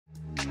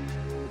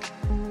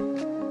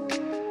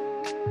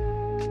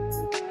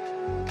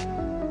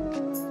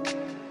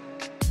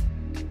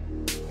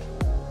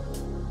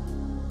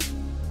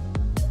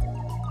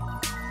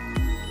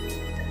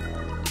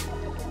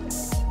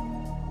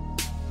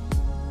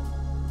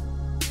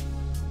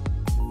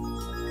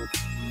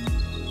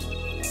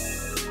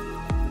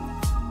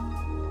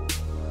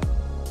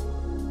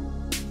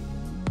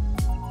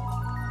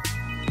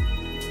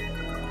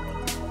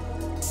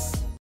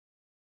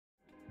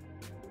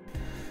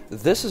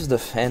This is the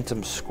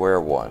Phantom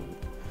Square-1.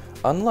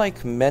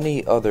 Unlike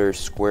many other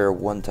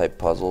Square-1 type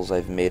puzzles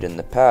I've made in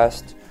the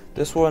past,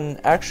 this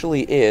one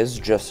actually is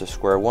just a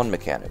Square-1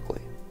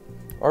 mechanically.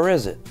 Or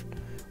is it?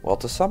 Well,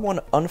 to someone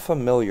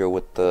unfamiliar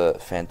with the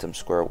Phantom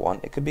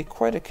Square-1, it could be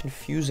quite a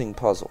confusing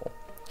puzzle.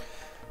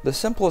 The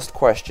simplest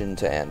question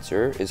to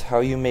answer is how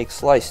you make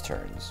slice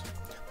turns.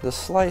 The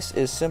slice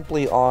is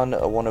simply on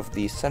one of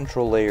the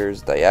central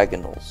layer's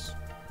diagonals.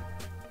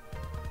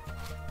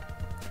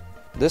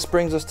 This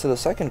brings us to the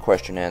second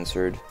question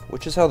answered,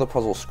 which is how the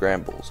puzzle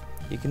scrambles.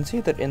 You can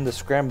see that in the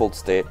scrambled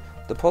state,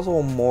 the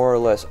puzzle more or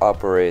less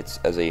operates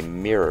as a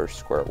mirror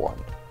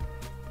Square-1.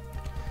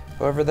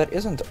 However, that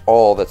isn't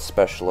all that's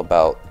special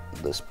about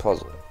this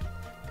puzzle.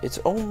 It's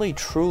only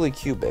truly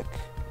cubic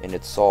in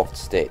its solved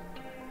state.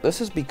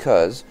 This is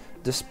because,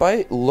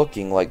 despite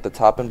looking like the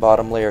top and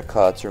bottom layer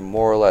cuts are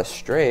more or less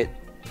straight,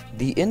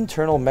 the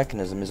internal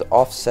mechanism is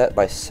offset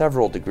by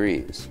several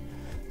degrees.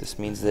 This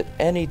means that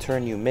any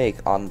turn you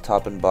make on the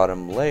top and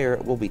bottom layer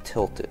will be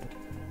tilted.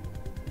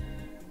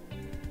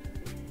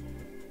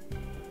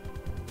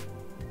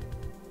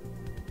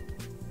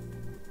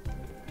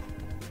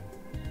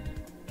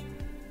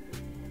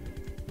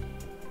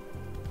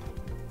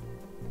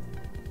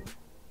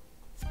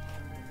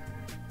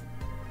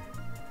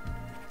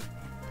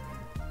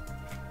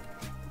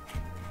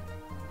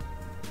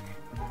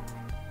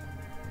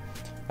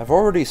 I've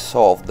already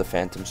solved the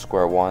Phantom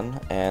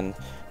Square-1, and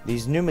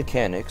these new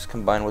mechanics,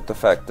 combined with the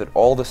fact that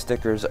all the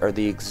stickers are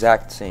the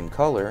exact same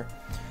color,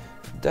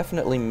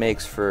 definitely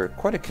makes for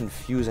quite a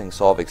confusing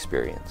solve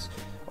experience,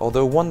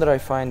 although one that I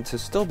find to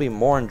still be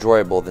more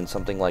enjoyable than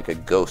something like a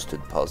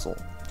ghosted puzzle.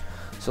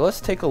 So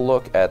let's take a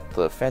look at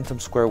the Phantom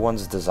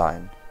Square-1's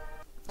design.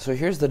 So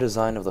here's the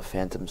design of the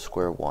Phantom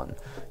Square-1.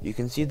 You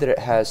can see that it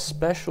has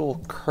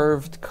special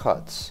curved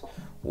cuts,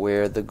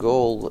 where the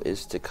goal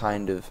is to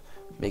kind of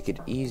make it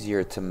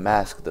easier to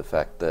mask the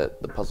fact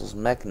that the puzzle's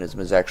mechanism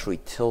is actually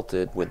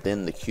tilted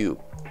within the cube.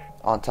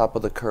 On top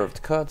of the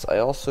curved cuts, I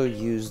also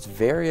used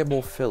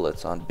variable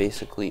fillets on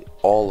basically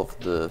all of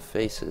the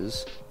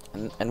faces.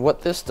 And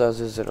what this does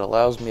is it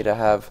allows me to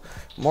have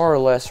more or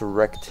less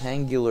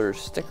rectangular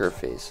sticker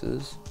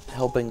faces,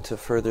 helping to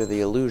further the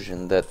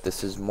illusion that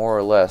this is more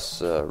or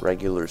less a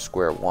regular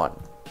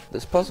Square-1.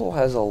 This puzzle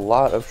has a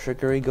lot of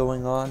trickery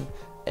going on,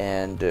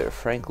 and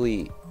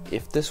frankly,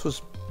 if this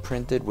was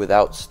printed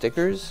without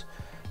stickers,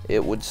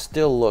 it would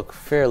still look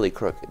fairly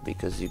crooked,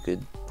 because you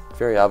could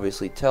very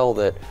obviously tell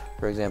that,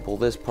 for example,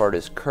 this part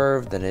is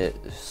curved and it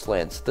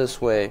slants this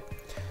way.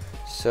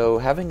 So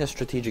having a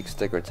strategic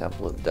sticker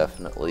template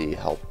definitely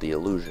helped the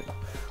illusion,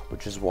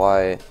 which is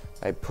why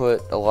I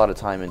put a lot of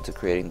time into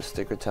creating the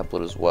sticker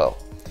template as well.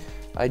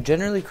 I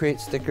generally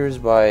create stickers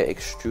by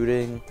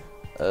extruding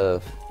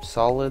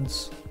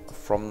solids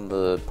from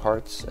the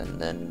parts and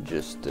then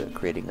just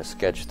creating a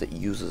sketch that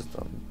uses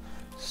them.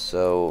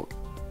 So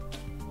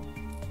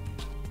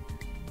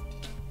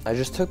I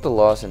just took the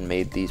loss and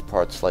made these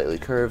parts slightly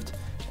curved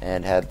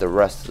and had the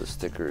rest of the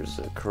stickers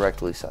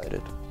correctly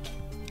sided.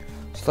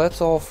 So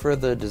that's all for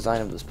the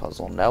design of this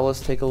puzzle. Now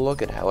let's take a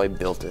look at how I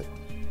built it.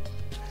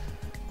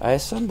 I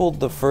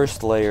assembled the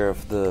first layer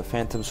of the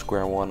Phantom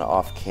Square-1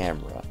 off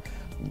camera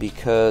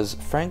because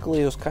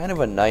frankly it was kind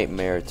of a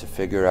nightmare to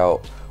figure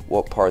out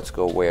what parts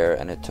go where,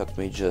 and it took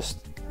me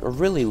just a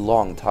really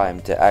long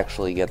time to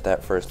actually get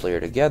that first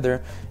layer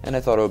together, and I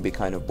thought it would be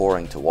kind of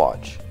boring to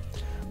watch.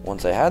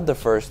 Once I had the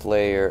first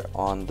layer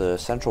on the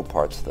central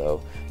parts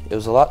though, it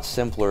was a lot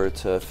simpler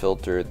to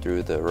filter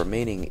through the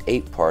remaining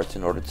 8 parts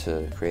in order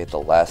to create the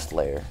last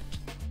layer.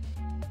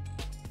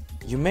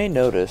 You may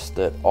notice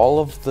that all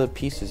of the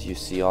pieces you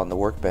see on the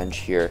workbench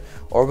here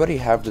already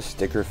have the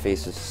sticker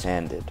faces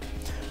sanded.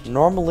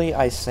 Normally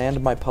I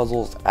sand my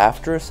puzzles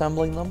after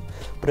assembling them,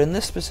 but in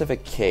this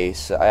specific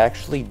case I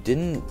actually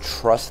didn't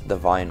trust the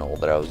vinyl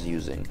that I was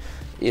using.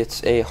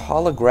 It's a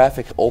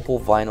holographic opal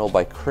vinyl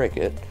by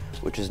Cricut,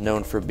 which is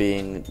known for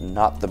being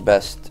not the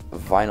best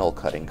vinyl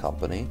cutting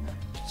company.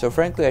 So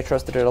frankly I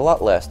trusted it a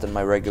lot less than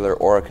my regular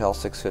Oracal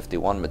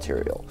 651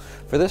 material.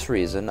 For this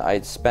reason,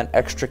 I'd spent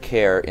extra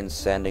care in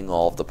sanding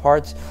all of the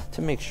parts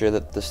to make sure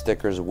that the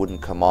stickers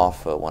wouldn't come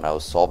off when I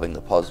was solving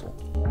the puzzle.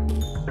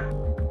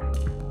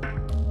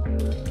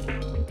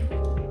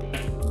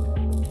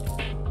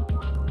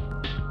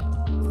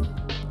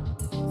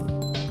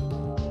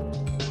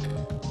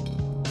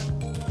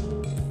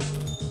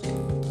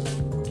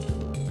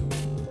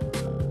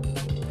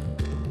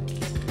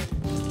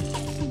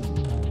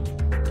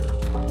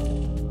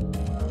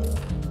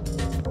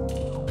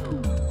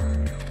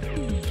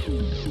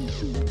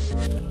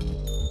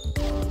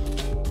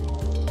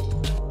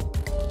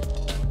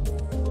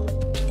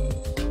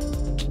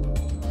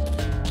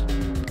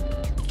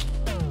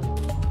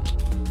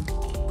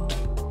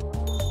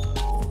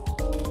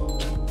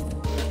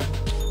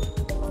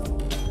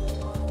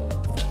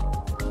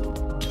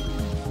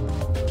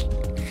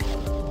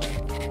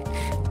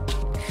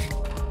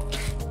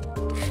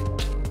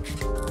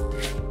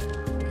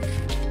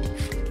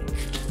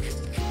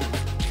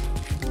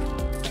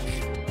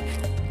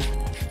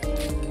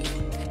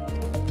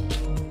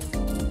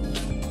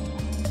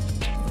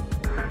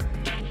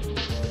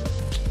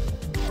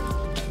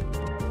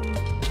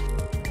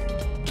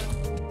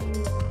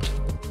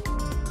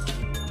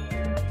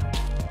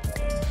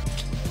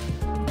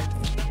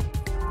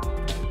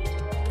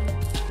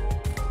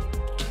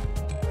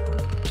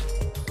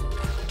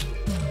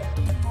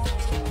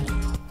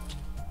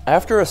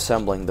 After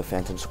assembling the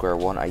Phantom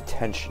Square-1, I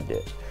tensioned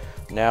it.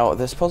 Now,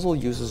 this puzzle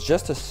uses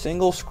just a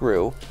single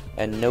screw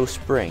and no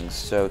springs,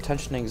 so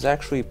tensioning is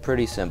actually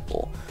pretty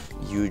simple.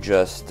 You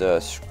just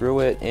screw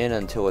it in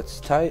until it's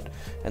tight,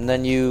 and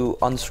then you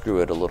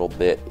unscrew it a little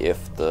bit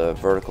if the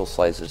vertical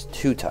slice is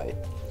too tight.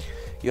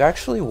 You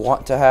actually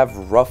want to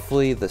have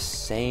roughly the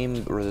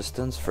same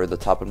resistance for the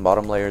top and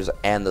bottom layers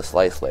and the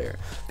slice layer,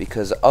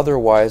 because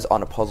otherwise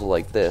on a puzzle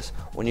like this,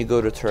 when you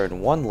go to turn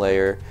one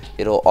layer,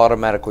 it'll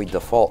automatically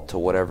default to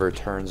whatever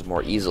turns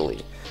more easily.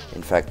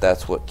 In fact,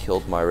 that's what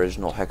killed my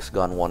original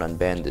Hexagon 1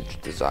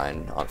 unbandaged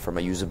design from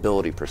a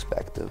usability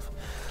perspective.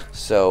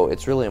 So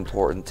it's really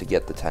important to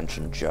get the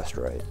tension just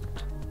right.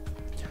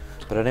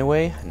 But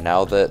anyway,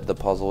 now that the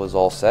puzzle is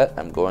all set,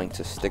 I'm going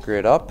to sticker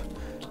it up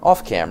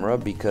off camera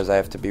because I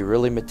have to be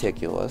really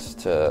meticulous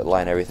to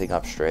line everything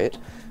up straight,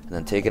 and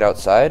then take it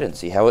outside and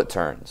see how it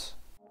turns.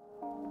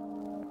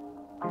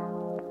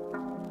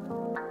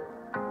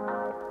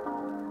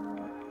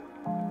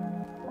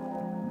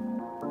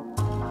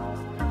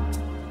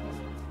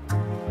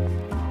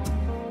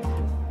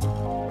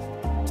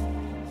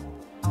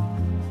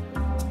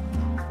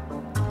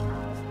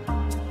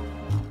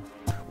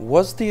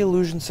 Was the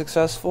illusion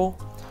successful?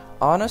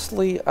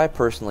 Honestly, I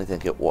personally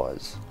think it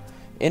was.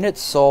 In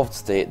its solved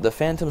state, the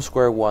Phantom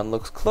Square-1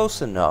 looks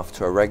close enough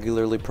to a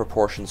regularly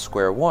proportioned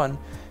Square-1,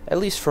 at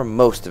least for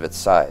most of its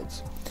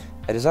sides.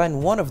 I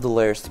designed one of the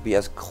layers to be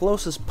as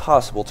close as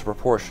possible to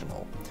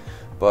proportional,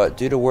 but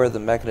due to where the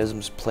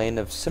mechanism's plane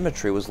of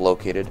symmetry was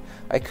located,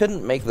 I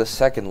couldn't make the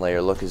second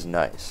layer look as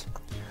nice.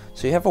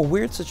 So you have a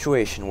weird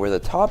situation where the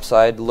top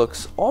side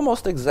looks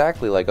almost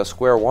exactly like a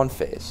Square-1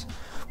 face,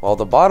 while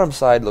the bottom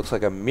side looks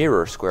like a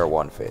mirror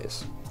Square-1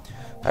 face.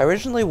 I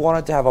originally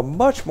wanted to have a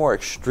much more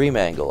extreme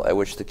angle at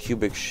which the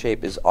cubic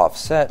shape is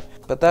offset,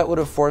 but that would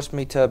have forced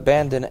me to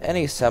abandon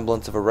any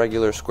semblance of a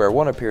regular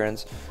Square-1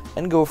 appearance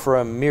and go for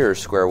a mirror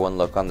Square-1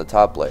 look on the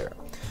top layer,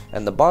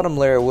 and the bottom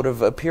layer would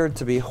have appeared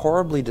to be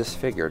horribly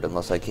disfigured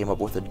unless I came up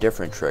with a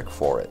different trick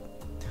for it.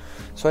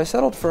 So I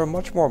settled for a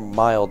much more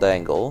mild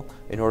angle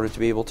in order to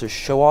be able to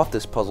show off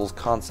this puzzle's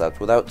concept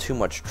without too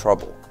much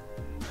trouble.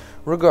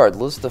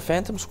 Regardless, the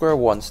Phantom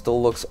Square-1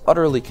 still looks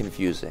utterly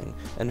confusing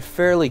and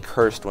fairly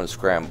cursed when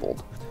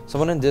scrambled.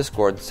 Someone in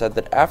Discord said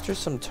that after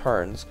some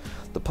turns,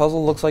 the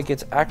puzzle looks like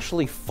it's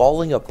actually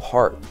falling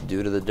apart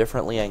due to the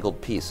differently angled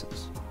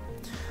pieces.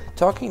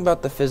 Talking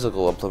about the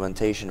physical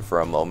implementation for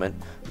a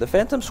moment, the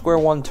Phantom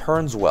Square-1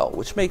 turns well,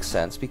 which makes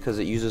sense because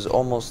it uses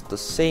almost the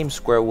same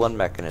Square-1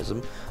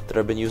 mechanism that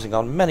I've been using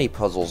on many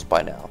puzzles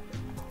by now.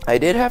 I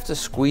did have to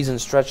squeeze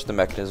and stretch the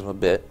mechanism a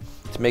bit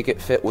to make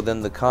it fit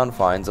within the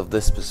confines of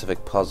this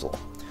specific puzzle.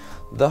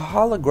 The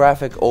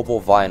holographic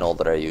opal vinyl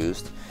that I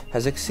used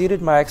has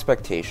exceeded my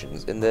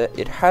expectations in that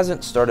it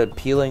hasn't started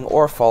peeling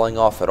or falling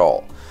off at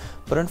all,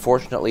 but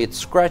unfortunately it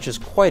scratches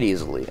quite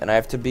easily and I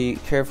have to be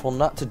careful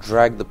not to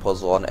drag the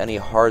puzzle on any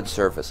hard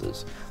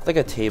surfaces, like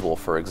a table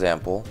for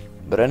example.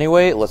 But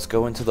anyway, let's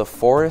go into the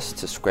forest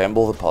to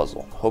scramble the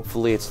puzzle.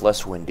 Hopefully it's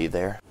less windy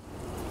there.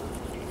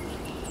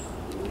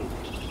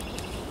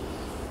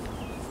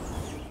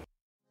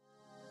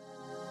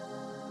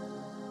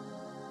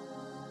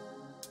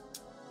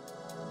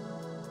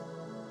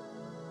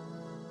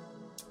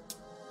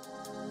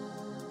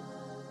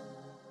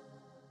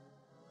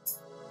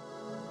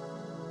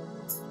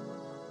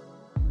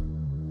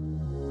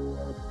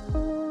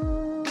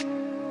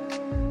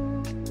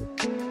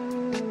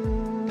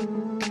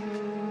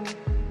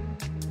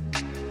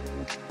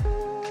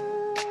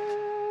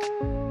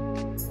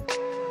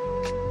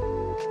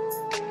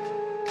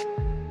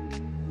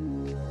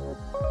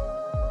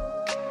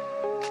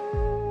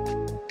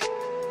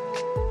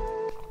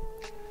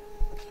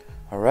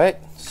 Alright,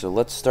 so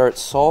let's start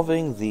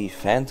solving the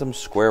Phantom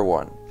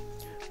Square-1.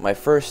 My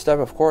first step,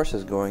 of course,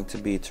 is going to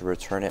be to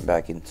return it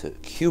back into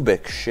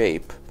cubic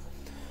shape.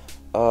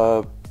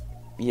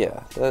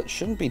 Yeah, that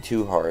shouldn't be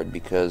too hard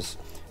because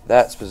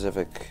that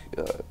specific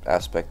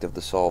aspect of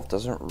the solve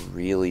doesn't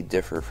really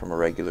differ from a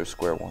regular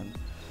Square-1.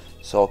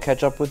 So I'll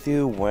catch up with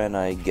you when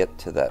I get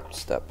to that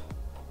step.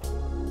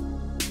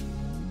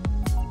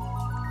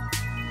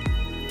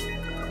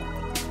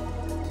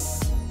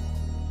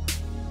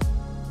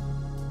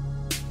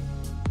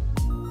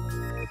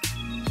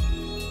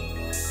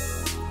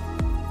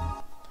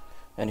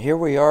 And here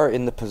we are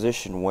in the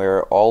position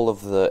where all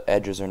of the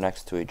edges are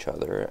next to each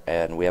other,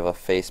 and we have a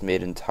face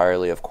made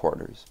entirely of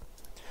quarters.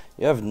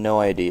 You have no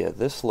idea,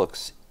 this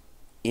looks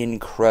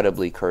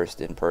incredibly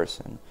cursed in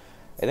person.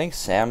 I think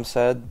Sam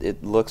said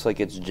it looks like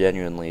it's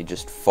genuinely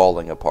just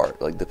falling apart,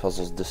 like the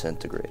puzzle's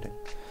disintegrating.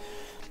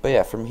 But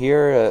yeah, from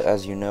here,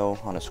 as you know,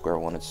 on a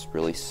Square-1, it's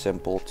really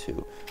simple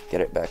to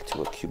get it back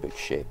to a cubic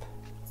shape.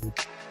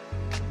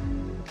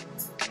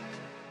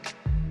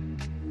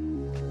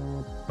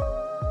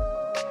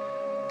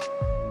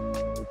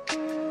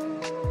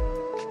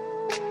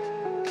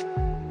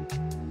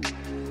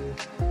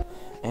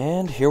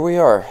 And here we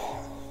are.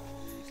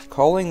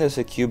 Calling this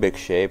a cubic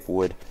shape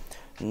would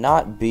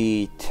not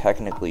be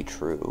technically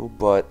true,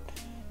 but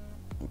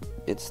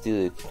it's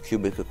the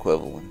cubic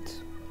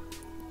equivalent.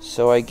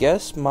 So I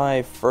guess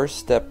my first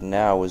step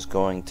now is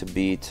going to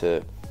be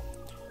to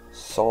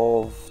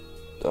solve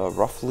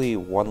roughly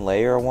one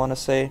layer, I want to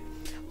say.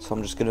 So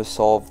I'm just going to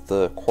solve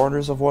the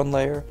corners of one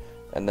layer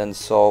and then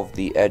solve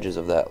the edges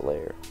of that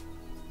layer.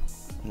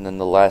 And then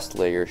the last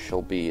layer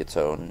shall be its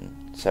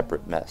own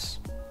separate mess.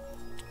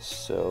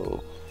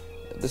 So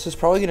this is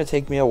probably going to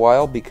take me a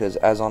while because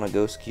as on a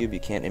ghost cube you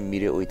can't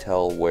immediately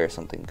tell where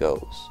something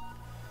goes.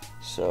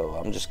 So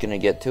I'm just going to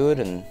get to it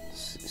and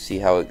see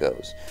how it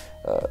goes.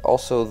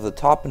 Also, the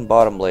top and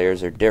bottom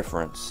layers are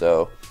different,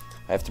 so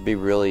I have to be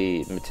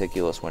really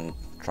meticulous when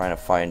trying to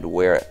find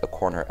where a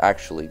corner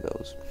actually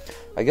goes.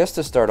 I guess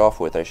to start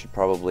off with, I should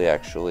probably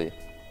actually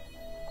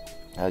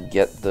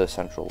get the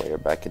central layer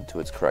back into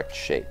its correct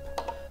shape.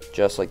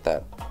 Just like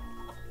that.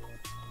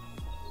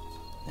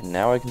 And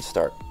now I can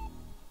start.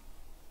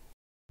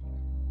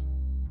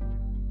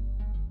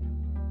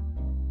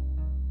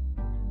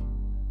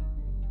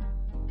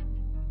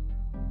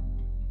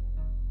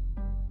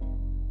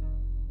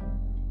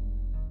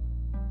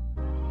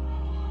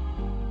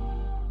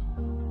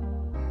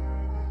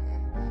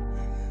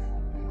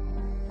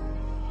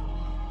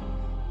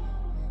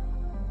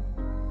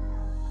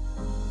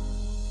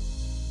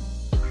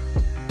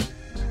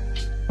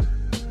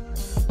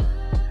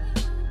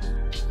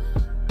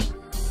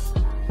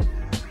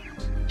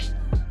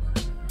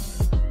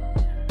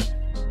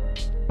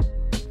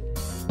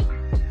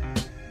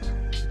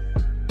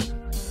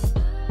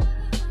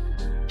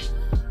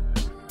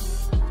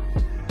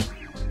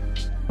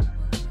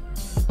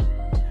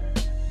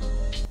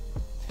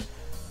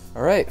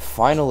 Alright,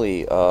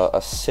 finally,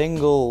 a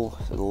single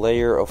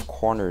layer of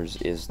corners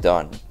is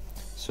done.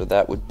 So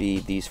that would be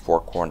these four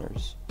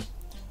corners.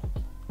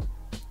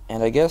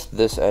 And I guess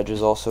this edge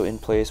is also in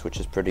place, which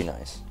is pretty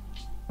nice.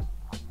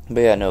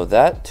 But yeah, no,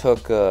 that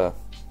took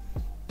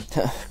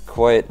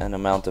quite an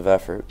amount of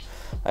effort.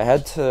 I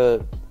had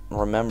to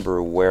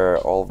remember where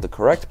all of the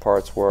correct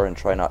parts were and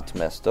try not to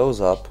mess those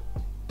up.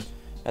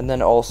 And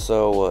then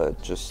also,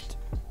 just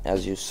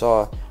as you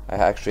saw, I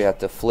actually had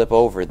to flip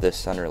over this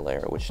center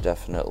layer, which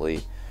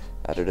definitely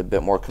added a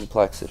bit more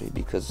complexity,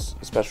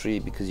 especially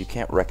because you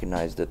can't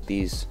recognize that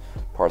these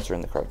parts are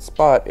in the correct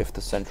spot if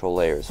the central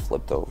layer is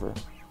flipped over.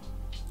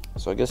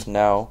 So I guess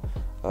now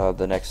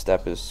the next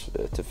step is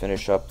to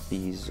finish up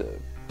these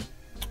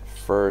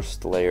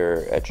first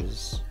layer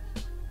edges.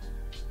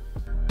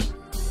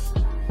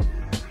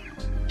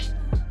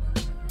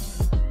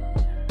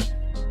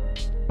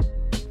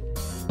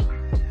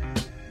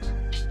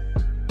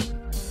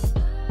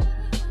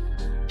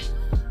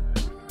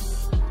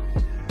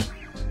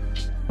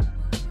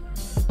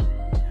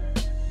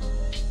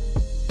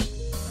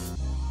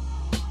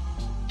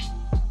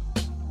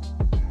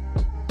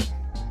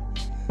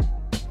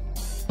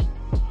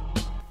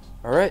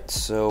 Alright,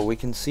 so we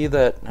can see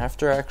that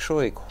after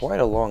actually quite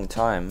a long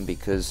time,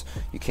 because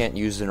you can't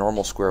use the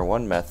normal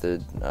Square-1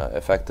 method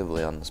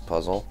effectively on this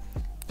puzzle,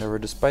 however,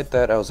 despite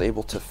that I was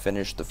able to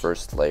finish the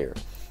first layer.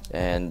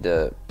 And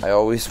I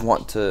always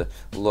want to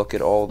look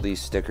at all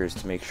these stickers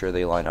to make sure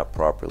they line up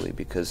properly,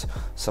 because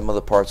some of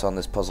the parts on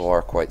this puzzle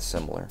are quite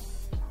similar.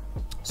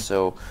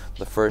 So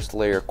the first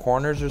layer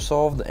corners are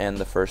solved and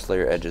the first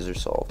layer edges are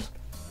solved.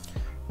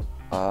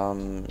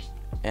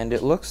 And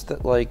it looks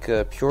that, like,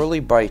 purely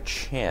by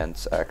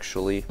chance,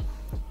 actually,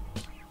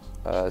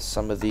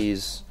 some of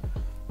these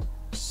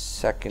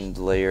second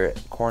layer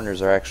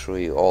corners are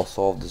actually all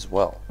solved as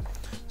well.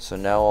 So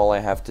now all I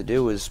have to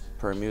do is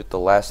permute the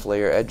last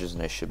layer edges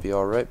and I should be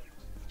alright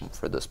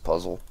for this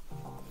puzzle.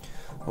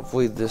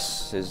 Hopefully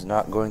this is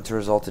not going to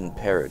result in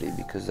parity,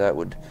 because that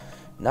would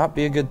not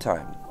be a good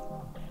time.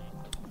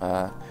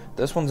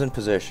 This one's in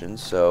position,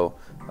 so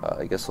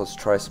I guess let's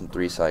try some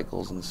 3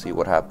 cycles and see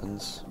what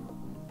happens.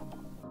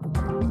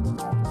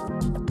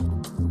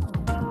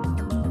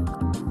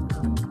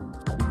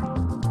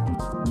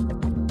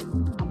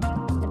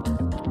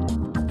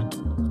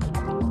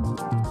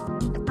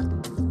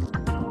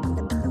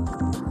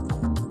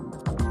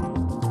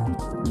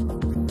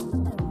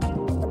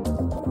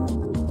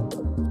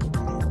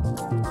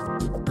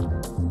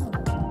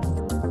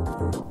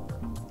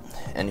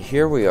 And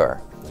here we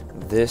are.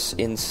 This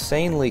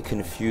insanely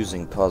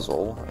confusing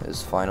puzzle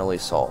is finally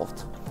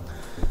solved.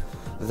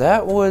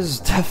 That was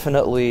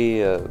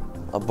definitely a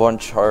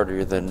bunch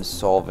harder than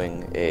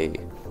solving a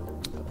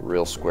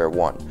real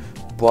Square-1.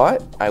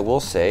 But I will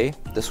say,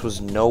 this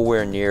was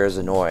nowhere near as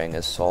annoying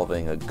as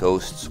solving a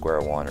ghost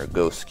Square-1 or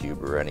ghost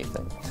cube or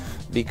anything.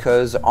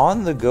 Because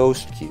on the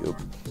ghost cube,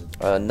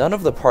 none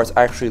of the parts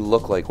actually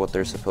look like what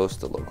they're supposed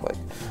to look like.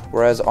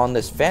 Whereas on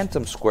this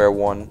phantom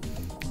Square-1,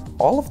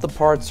 all of the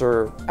parts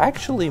are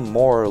actually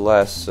more or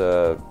less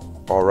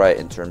alright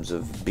in terms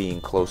of being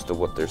close to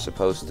what they're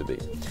supposed to be.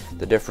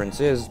 The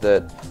difference is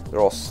that they're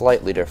all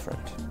slightly different.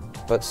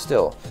 But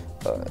still,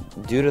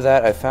 due to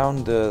that, I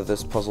found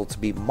this puzzle to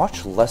be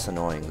much less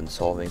annoying than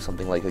solving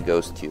something like a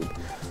ghost cube.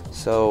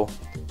 So,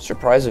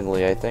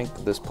 surprisingly, I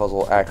think this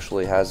puzzle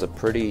actually has a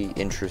pretty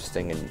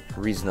interesting and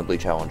reasonably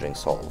challenging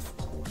solve.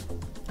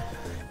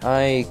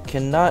 I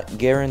cannot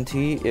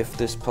guarantee if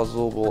this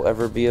puzzle will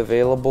ever be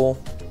available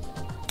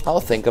I'll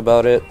think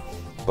about it,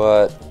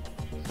 but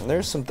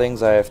there's some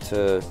things I have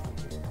to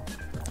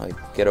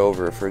get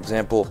over. For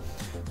example,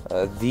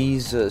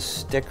 these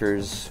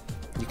stickers,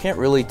 you can't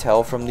really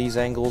tell from these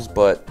angles,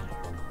 but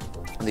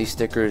these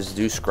stickers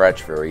do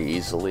scratch very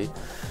easily.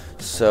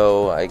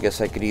 So I guess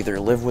I could either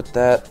live with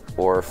that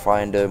or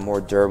find a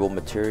more durable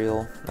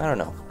material. I don't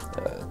know.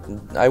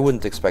 I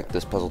wouldn't expect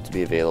this puzzle to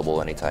be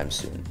available anytime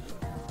soon.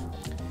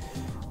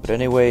 But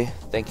anyway,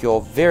 thank you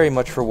all very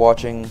much for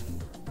watching,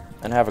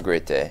 and have a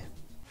great day.